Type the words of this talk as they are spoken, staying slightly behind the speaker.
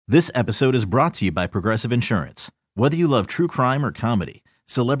This episode is brought to you by Progressive Insurance. Whether you love true crime or comedy,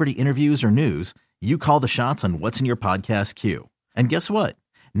 celebrity interviews or news, you call the shots on what's in your podcast queue. And guess what?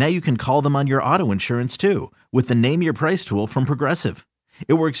 Now you can call them on your auto insurance too with the Name Your Price tool from Progressive.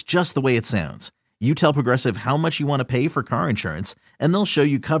 It works just the way it sounds. You tell Progressive how much you want to pay for car insurance, and they'll show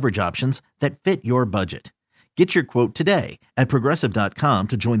you coverage options that fit your budget. Get your quote today at Progressive.com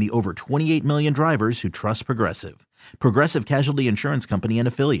to join the over 28 million drivers who trust Progressive. Progressive Casualty Insurance Company and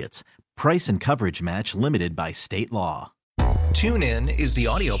Affiliates. Price and coverage match limited by state law. TuneIn is the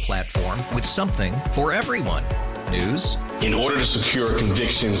audio platform with something for everyone. News. In order to secure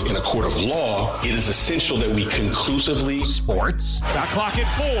convictions in a court of law, it is essential that we conclusively. Sports. Shot clock at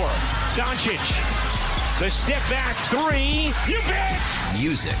 4. Doncic. The step back 3. You bet.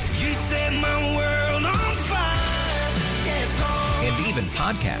 Music. You set my world on fire. Yes, and even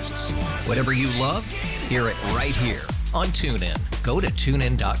podcasts. Whatever you love, hear it right here on TuneIn. Go to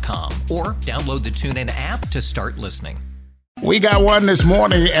TuneIn.com or download the TuneIn app to start listening. We got one this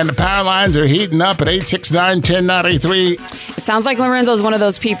morning, and the power lines are heating up at 869-1093. It sounds like Lorenzo is one of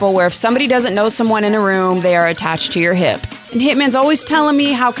those people where if somebody doesn't know someone in a room, they are attached to your hip. And Hitman's always telling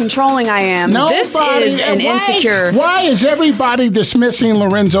me how controlling I am. This is an insecure. Why is everybody dismissing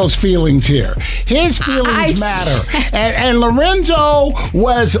Lorenzo's feelings here? His feelings matter. And Lorenzo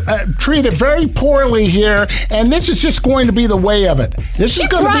was treated very poorly here, and this is just going to be the way of it. She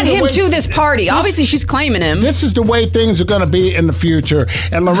brought him to this party. Obviously, she's claiming him. This is the way things are going to be in the future,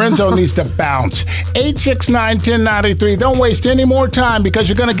 and Lorenzo needs to bounce. 869-1093. Don't waste any more time because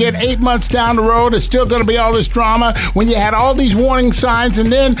you're going to get 8 months down the road. It's still going to be all this drama when you had all these warning signs,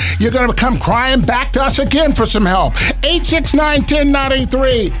 and then you're going to come crying back to us again for some help.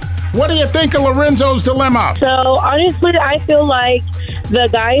 869-1093. What do you think of Lorenzo's dilemma? So, honestly, I feel like the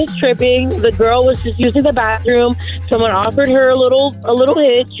guy is tripping. The girl was just using the bathroom. Someone offered her a little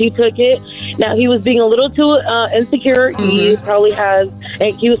hit. She took it. Now, he was being a little too insecure. Mm-hmm.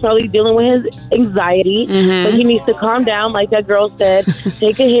 He was probably dealing with his anxiety. Mm-hmm. But he needs to calm down, like that girl said.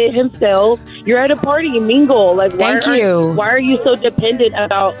 Take a hit himself. You're at a party, mingle. Like, why are you so dependent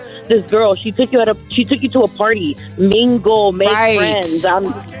about this girl? She took you to a party, mingle, make friends.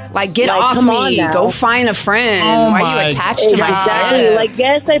 Get off me. Go find a friend. Why are you attached to my Exactly. Like,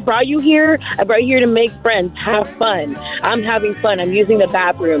 yes, I brought you here. I brought you here to make friends, have fun. I'm having fun. I'm using the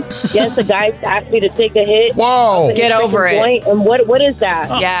bathroom. Yes, the guy asked me to take a hit. Whoa. Get over it. And what is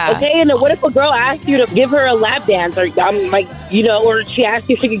that? Yeah. Okay, and what if a girl asked you to give her a lap dance, or or she asked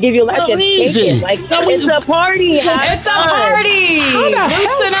you if she could give you a lap dance? Easy. It's a party. It's a party.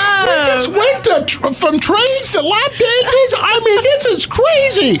 Listen up. We just went from trains to lap dances. I mean, this is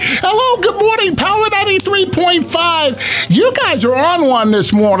crazy. Hello, good morning, Power 93.5. You guys are on one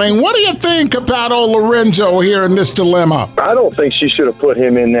this morning. What do you think about old Lorenzo here in this dilemma? I don't think she should have put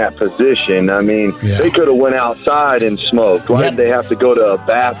him in that position. I mean, they could have went outside and smoked. Why did they have to go to a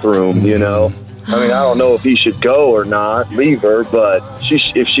bathroom, you know? I mean, I don't know if he should go or not, leave her, but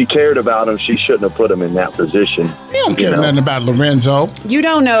if she cared about him, she shouldn't have put him in that position. You don't care nothing about Lorenzo. You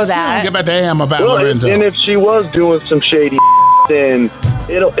don't know that. You don't give a damn about Lorenzo. And if she was doing some shady then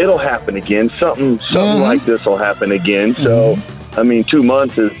it'll happen again. Something like this will happen again. So, I mean, 2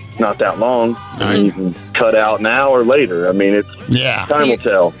 months is not that long. I mean, you can cut out now or later. I mean, time will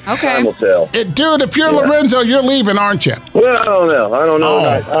tell. Okay. Time will tell. Dude, if you're Lorenzo, you're leaving, aren't you? Well, I don't know. I don't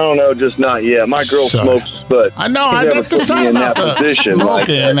know. Just not yet. My girl smokes, but I know. She never put me in that position.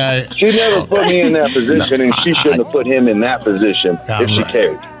 She never put me in that position, and she shouldn't have put him in that position if she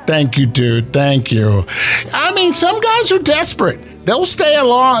cared. Thank you, dude. Thank you. I mean, some guys are desperate. They'll stay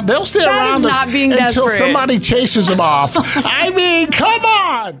around until somebody chases them off. I mean, come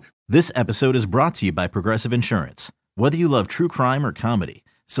on. This episode is brought to you by Progressive Insurance. Whether you love true crime or comedy,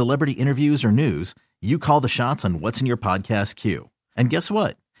 celebrity interviews or news, you call the shots on what's in your podcast queue. And guess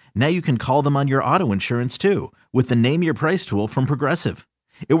what? Now you can call them on your auto insurance too with the Name Your Price tool from Progressive.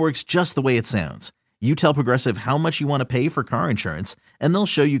 It works just the way it sounds. You tell Progressive how much you want to pay for car insurance, and they'll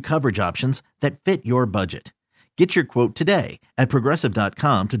show you coverage options that fit your budget. Get your quote today at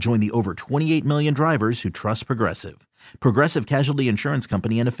Progressive.com to join the over 28 million drivers who trust Progressive. Progressive Casualty Insurance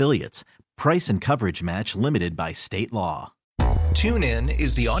Company and Affiliates. Price and coverage match limited by state law. TuneIn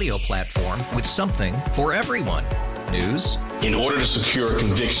is the audio platform with something for everyone. News. In order to secure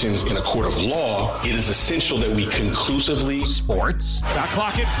convictions in a court of law, it is essential that we conclusively. Sports. Shot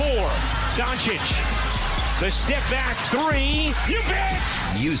clock at 4. Doncic. The step back 3. You bet.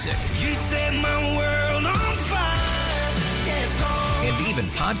 Music. You set my world on fire. Yes, and even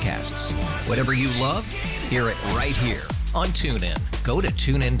podcasts. Whatever you love, hear it right here on TuneIn. Go to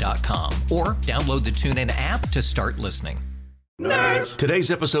TuneIn.com or download the TuneIn app to start listening. Nerds. Today's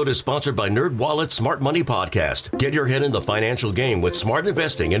episode is sponsored by NerdWallet's Smart Money Podcast. Get your head in the financial game with smart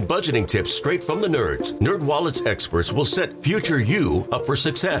investing and budgeting tips straight from the nerds. NerdWallet's experts will set future you up for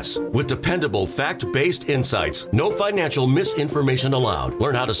success with dependable, fact-based insights. No financial misinformation allowed.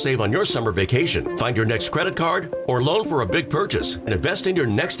 Learn how to save on your summer vacation, find your next credit card, or loan for a big purchase, and invest in your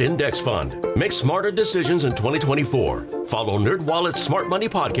next index fund. Make smarter decisions in 2024. Follow NerdWallet's Smart Money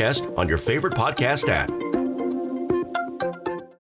Podcast on your favorite podcast app.